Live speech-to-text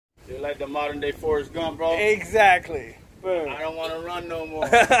You're like the modern day Forrest Gump, bro. Exactly. Boom. I don't want to run no more.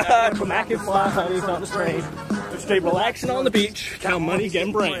 Back and fly, honey's on the strain. Stay relaxing on the beach, count money,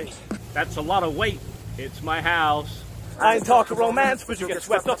 getting brains. That's a lot of weight. It's my house. I ain't talking romance, but you get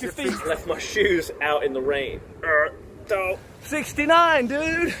swept off your feet. Left my shoes out in the rain. 69,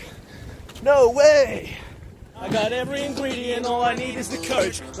 dude. No way. I got every ingredient, all I need is the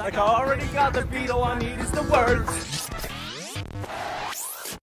courage. Like I already got the beat, all I need is the words.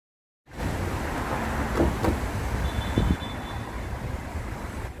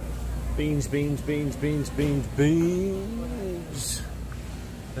 Beans, beans, beans, beans, beans, beans.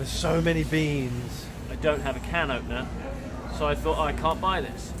 There's so many beans. I don't have a can opener, so I thought, oh, I can't buy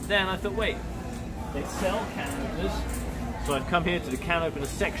this. Then I thought, wait, they sell can openers, so I've come here to the can opener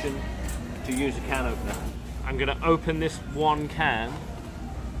section to use a can opener. I'm gonna open this one can,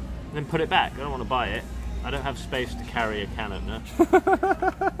 and then put it back. I don't want to buy it. I don't have space to carry a can opener.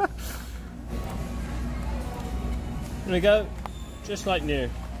 There we go, just like new.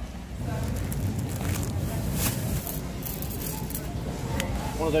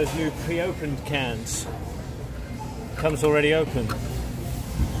 One of those new pre-opened cans. Comes already open.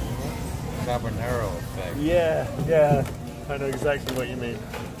 Carbonaro effect. Yeah. I know exactly what you mean.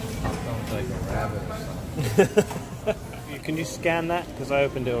 Sounds like a rabbit or something. Can you scan that? Because I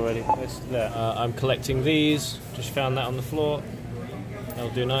opened it already. It's there. I'm collecting these. Just found that on the floor.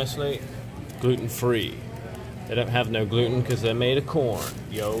 That'll do nicely. Gluten-free. They don't have no gluten because they're made of corn.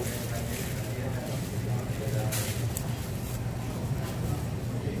 Yo.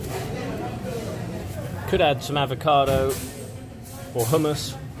 Could add some avocado or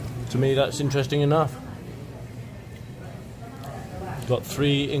hummus. To me, that's interesting enough. Got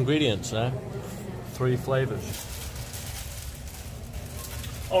 3 ingredients now, 3 flavors.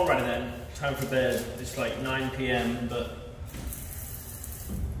 Alrighty then, time for bed. It's like 9 PM, but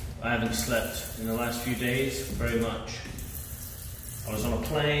I haven't slept in the last few days very much. I was on a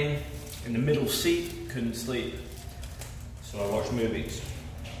plane, in the middle seat, couldn't sleep, so I watched movies.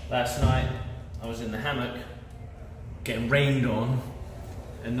 Last night, I was in the hammock, getting rained on,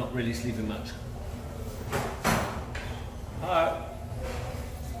 and not really sleeping much. Alright.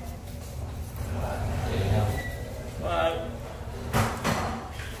 Alright.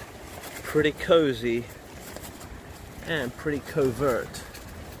 Pretty cozy and pretty covert.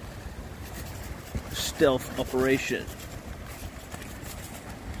 Stealth operation.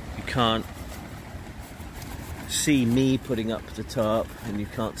 You can't see me putting up the tarp, and you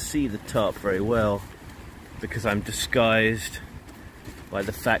can't see the tarp very well because I'm disguised by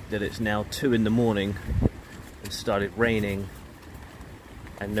the fact that it's now 2 in the morning and started raining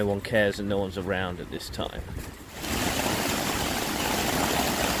and no one cares and no one's around at this time.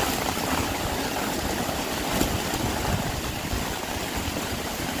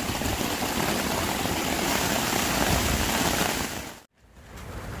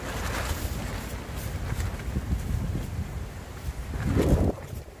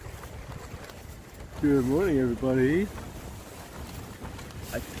 Good morning, everybody.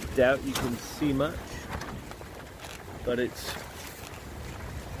 I doubt you can see much, but it's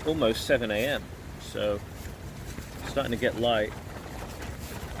almost 7 AM, so it's starting to get light.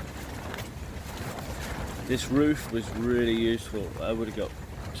 This roof was really useful. I would have got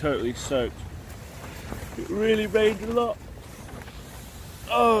totally soaked. It really rained a lot.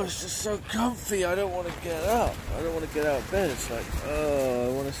 Oh, it's just so comfy. I don't want to get up. I don't want to get out of bed. It's like, oh,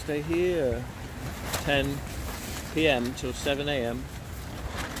 I want to stay here. 10 PM till 7 AM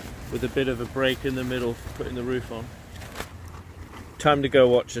with a bit of a break in the middle for putting the roof on. Time to go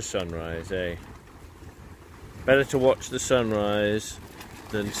watch the sunrise, eh? Better to watch the sunrise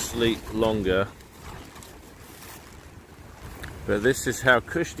than sleep longer. But this is how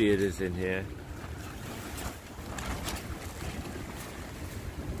cushy it is in here.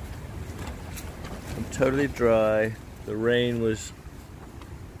 I'm totally dry. The rain was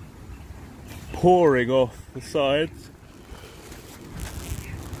pouring off the sides.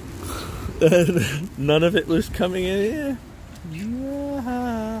 And none of it was coming in here.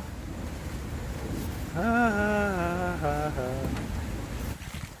 Yeah.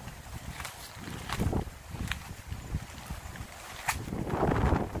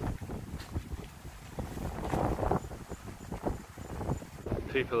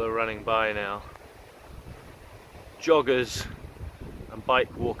 People are running by now. Joggers and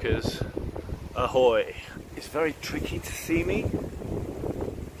bike walkers, ahoy. It's very tricky to see me,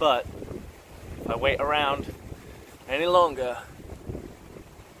 but if I wait around any longer,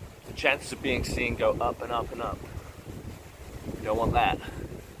 the chances of being seen go up and up and up. You don't want that. So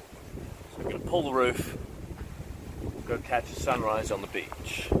I'm going to pull the roof, go catch a sunrise on the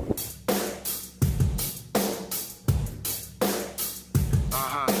beach.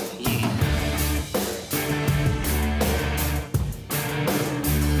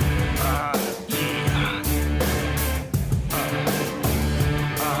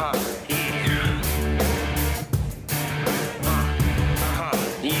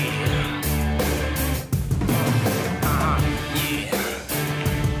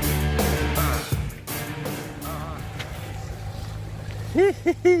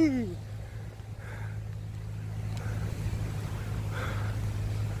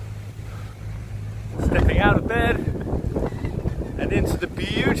 Stepping out of bed and into the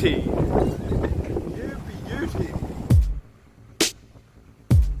beauty. Beauty.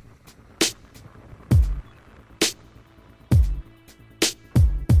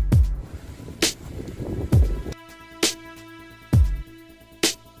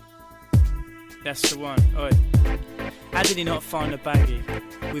 That's the one. Oi. How did he not find a baggie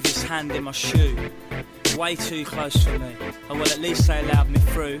with his hand in my shoe? Way too close for me. Oh well, at least they allowed me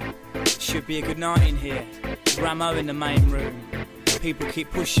through. Should be a good night in here. Ramo in the main room. People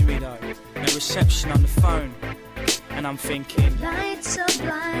keep pushing me though. No reception on the phone. And I'm thinking, lights are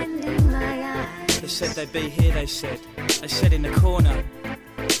blinding my eyes. They said they'd be here, they said. They said in the corner.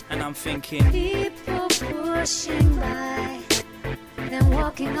 And I'm thinking, people pushing by. Then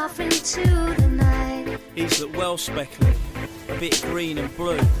walking off into the night. These look well speckled, a bit green and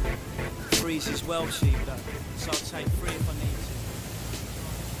blue. Freeze is well cheap though, so I'll take 3 if I need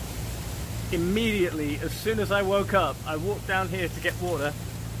to. Immediately, as soon as I woke up, I walked down here to get water,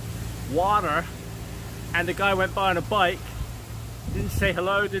 and the guy went by on a bike, didn't say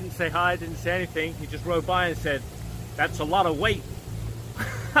hello, didn't say hi, didn't say anything. He just rode by and said, "That's a lot of weight."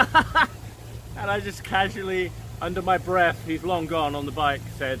 And I just casually, under my breath, he's long gone on the bike,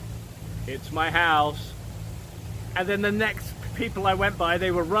 said, "It's my house." And then the next people I went by,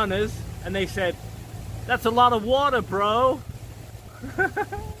 they were runners, and they said, "That's a lot of water, bro."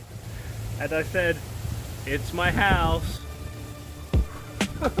 And I said, "It's my house."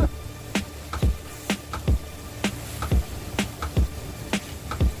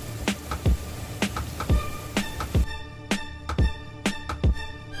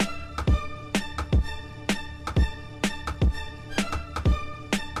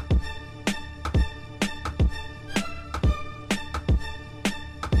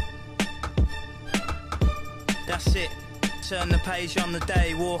 That's it. Turn the page on the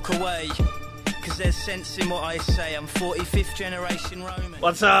day, walk away. Cause there's sense in what I say. I'm 45th generation Roman.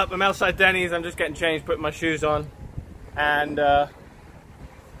 What's up? I'm outside Denny's. I'm just getting changed, putting my shoes on. And the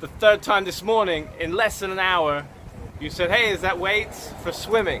 3rd time this morning, in less than an hour, you said, "Hey, is that weights for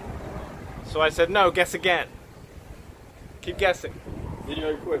swimming?" So I said, "No, guess again." Keep guessing.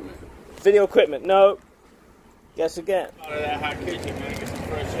 Video equipment. Video equipment, no. Guess again. Out of that hot kitchen, man, get some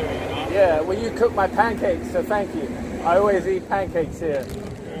fresh air, you know? Yeah, well, you cook my pancakes, so thank you. I always eat pancakes here.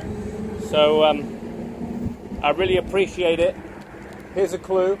 So I really appreciate it. Here's a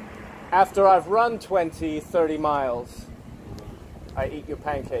clue. After I've run 20, 30 miles, I eat your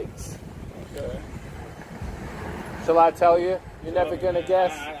pancakes. Okay. Shall I tell you? You're never going to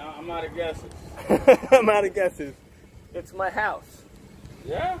guess? I'm out of guesses. I'm out of guesses. It's my house.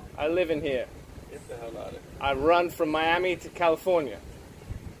 Yeah? I live in here. Get the hell out of here. I run from Miami to California.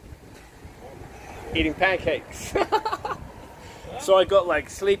 Eating pancakes. So I got like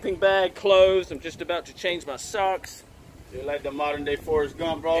sleeping bag, clothes. I'm just about to change my socks. You're like the modern day Forrest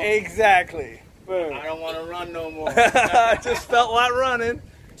Gump, bro. Exactly. Boom. I don't want to run no more. I just felt like running.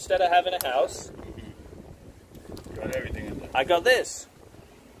 Instead of having a house, Got everything in there. I got this.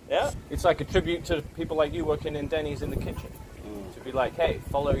 Yeah. It's like a tribute to people like you working in Denny's in the kitchen. To be like, hey,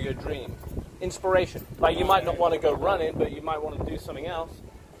 follow your dream. Inspiration. Like you might not want to go running, but you might want to do something else.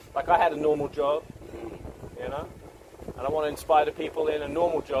 Like I had a normal job, you know? And I want to inspire the people in a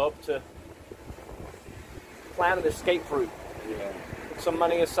normal job to plan an escape route. Yeah. Put some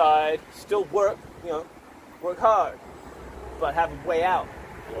money aside, still work, you know, work hard, but have a way out.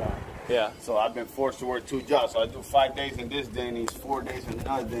 Yeah. Yeah. So I've been forced to work 2 jobs. So I do 5 days in this Denny's, 4 days in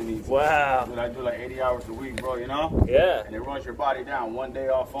another Denny's. Wow. Dude, I do like 80 hours a week, bro, you know? Yeah. And it runs your body down. 1 day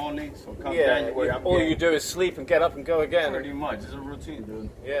off only. So come Yeah. January, I'm All getting you do is sleep and get up and go again. pretty much. It's a routine, dude.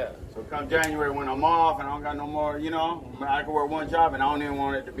 Yeah. So come January when I'm off and I don't got no more, you know, I can work 1 job and I don't even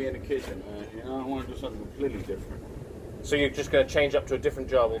want it to be in the kitchen, man. You know, I want to do something completely different. So you're just going to change up to a different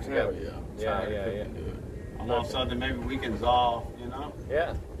job altogether? Hell yeah. Yeah, Tired of yeah, cooking, yeah. dude. I'm on something, maybe weekends off, you know?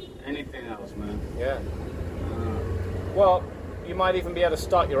 Yeah. Anything else, man. Yeah. Well, you might even be able to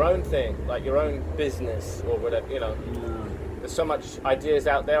start your own thing, like your own business or whatever, you know. Yeah. There's so much ideas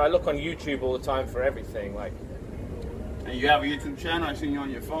out there. I look on YouTube all the time for everything, like And you have a YouTube channel? I seen you on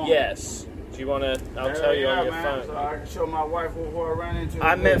your phone. Yes. Do you want to? I'll tell you on your phone. So I can show my wife who I ran into.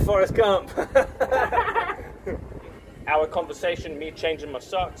 I met Forrest Gump. Our conversation, me changing my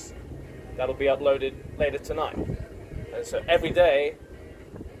socks, that'll be uploaded later tonight. And so every day,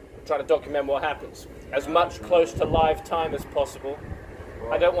 I'm trying to document what happens. As much close to live time as possible.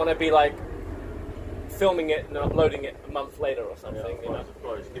 I don't want to be like filming it and uploading it a month later or something. Yeah, of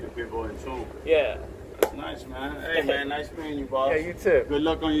course. Keeping people in tune. Yeah. That's nice, man. Hey, man, nice meeting you, boss. Yeah, you too. Good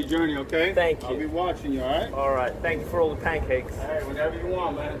luck on your journey, okay? Thank you. I'll be watching you, all right? All right. Thank you for all the pancakes. Hey, whenever you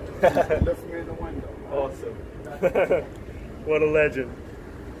want, man. Look for me in the window. Awesome. What a legend.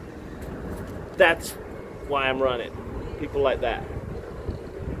 That's why I'm running. People like that.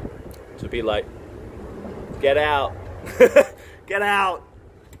 To be like, get out. Get out.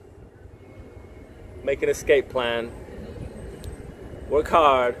 Make an escape plan. Work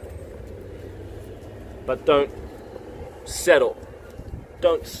hard. But don't settle.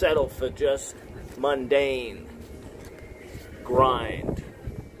 Don't settle for just mundane grind.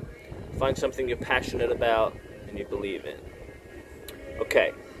 Find something you're passionate about and you believe in.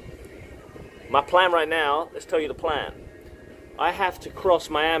 Okay. My plan right now, let's tell you the plan. I have to cross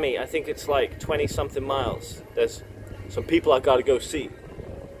Miami. I think it's like 20-something miles. There's some people I've got to go see.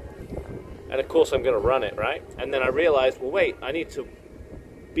 And of course I'm going to run it, right? And then I realized, well, wait, I need to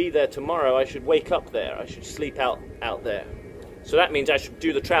be there tomorrow. I should wake up there. I should sleep out there. So that means I should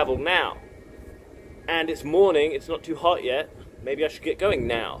do the travel now. And it's morning. It's not too hot yet. Maybe I should get going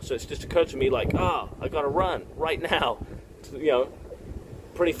now. So it's just occurred to me like, I got to run right now. You know,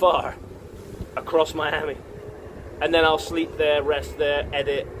 pretty far across Miami. And then I'll sleep there, rest there,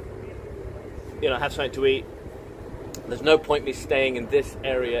 edit, you know, have something to eat. There's no point me staying in this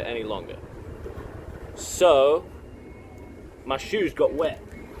area any longer. So, my shoes got wet.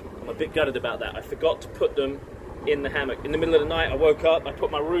 I'm a bit gutted about that. I forgot to put them in the hammock. In the middle of the night, I woke up, I put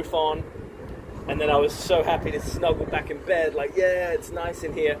my roof on, and then I was so happy to snuggle back in bed, like, yeah, it's nice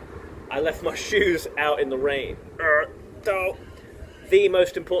in here. I left my shoes out in the rain. The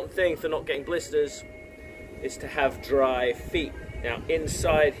most important thing for not getting blisters is to have dry feet. Now,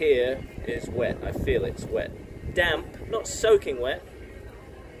 inside here is wet. I feel it's wet. Damp, not soaking wet,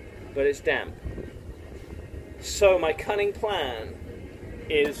 but it's damp. So my cunning plan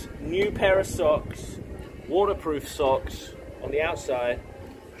is new pair of socks, waterproof socks on the outside,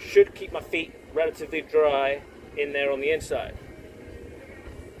 should keep my feet relatively dry in there on the inside.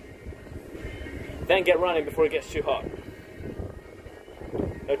 Then get running before it gets too hot.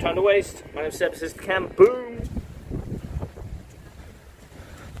 No time to waste. My name's Seb, this is the cam. Boom!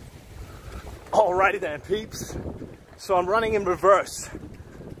 Alrighty then, peeps. So I'm running in reverse.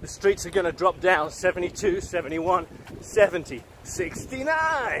 The streets are gonna drop down 72, 71, 70,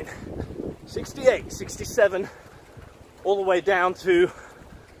 69, 68, 67, all the way down to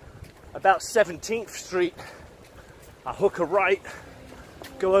about 17th Street. I hook a right,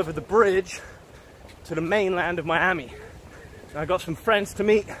 go over the bridge to the mainland of Miami. And I got some friends to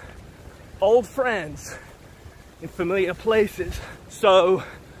meet, old friends in familiar places. So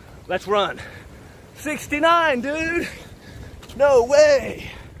let's run. 69, dude! No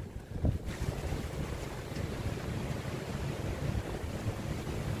way!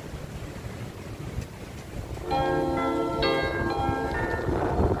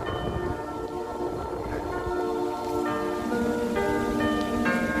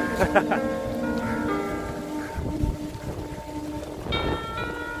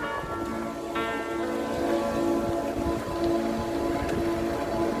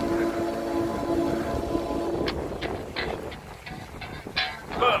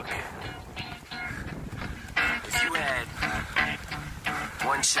 Look. If you had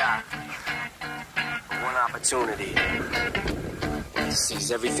one shot, one opportunity to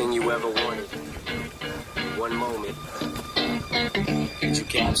seize everything you ever wanted, one moment that you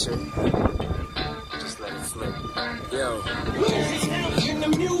capture, just let it slip. Yo. In the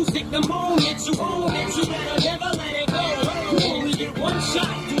music, the moment you own it, you better never let it go. You only get one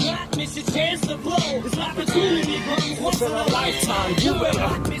shot, do not miss a chance to blow. This opportunity comes once in a lifetime. You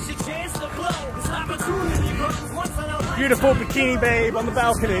better miss a chance to blow. This opportunity comes once in a lifetime. Beautiful bikini babe on the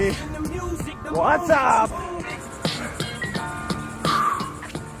balcony. What's up?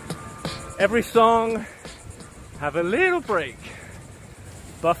 Every song have a little break.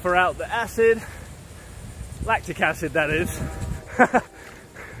 Buffer out the acid, lactic acid that is,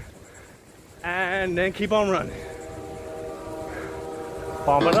 and then keep on running.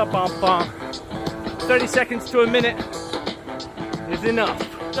 Bum ba da bum bum. 30 seconds to a minute is enough.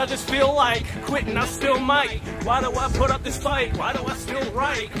 I just feel like quitting, I still might. Why do I put up this fight? Why do I still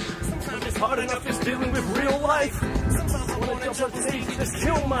write? Sometimes it's Hard enough just dealing with real life. Sometimes I wanna jump on stage and just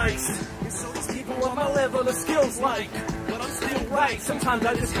kill mics. And so these people on my level of skills like, but I'm still right. Sometimes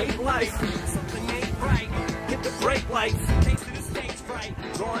I just hate life. Something ain't right. Hit the brake lights. Case to the stage fright.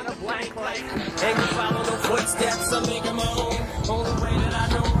 Drawing a blank light. Ain't gonna follow no footsteps. I'm making my own. Only way that I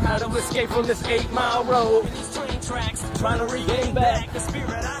know how to escape from this 8-mile road. In these train tracks, trying to regain back the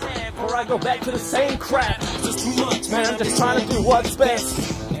spirit I had. Before I go back to the same crap. Just too much, man. I'm just trying to do what's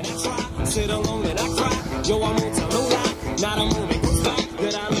best. And I try, sit alone and I cry. Yo, I won't tell no lie. Not a moment goes by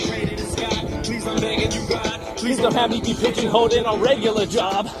that I'm afraid of the sky. Please, I'm begging you, God. Please don't have me be pigeonholed in a regular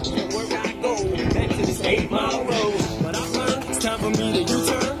job. And where I go, back to this 8-mile road. But I've learned it's time for me to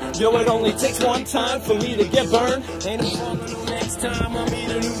U-turn. Yo, it only takes one time for me to get burned. Ain't no falling no next time I meet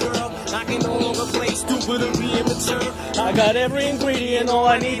a new girl. I can no longer play stupid or be immature. I got every ingredient, all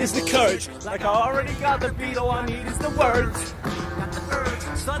I need is the courage. Like I already got the beat, all I need is the words. Got the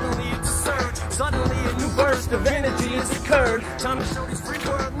urge, suddenly it's a surge. Suddenly a new burst of energy has occurred. Time to show these free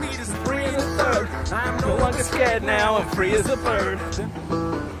world leaders free as a third. I'm no longer scared now, I'm free as a bird.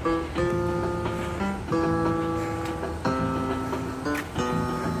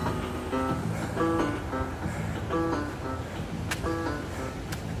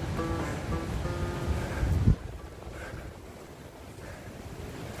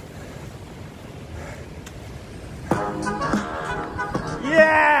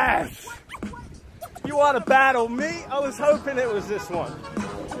 Yes! You want to battle me? I was hoping it was this one.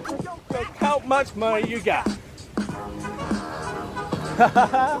 Look how much money you got.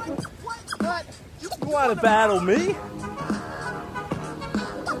 You want to battle me?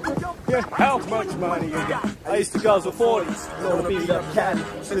 Yeah, how much money you got? I used to guzzle 40s, know to beat up caddy.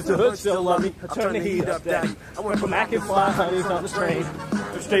 Since the hood still love me, I turn the heat up, daddy. I went from Mac and fly honeys on the train.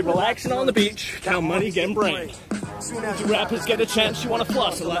 Straight relaxing on the beach, count money, getting brain. Soon as you rappers get a chance, you want to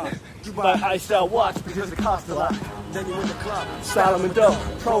floss a lot. You buy a high-style watch because it costs a lot. Then you in the club, Solomon Doe,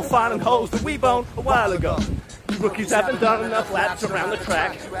 profiling hoes that we boned a while ago. You rookies haven't done enough laps around the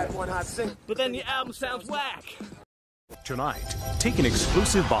track, but then your album sounds whack. Tonight, take an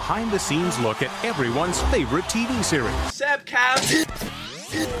exclusive behind-the-scenes look at everyone's favorite TV series. Seb Cow.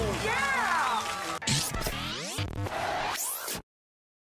 Yeah!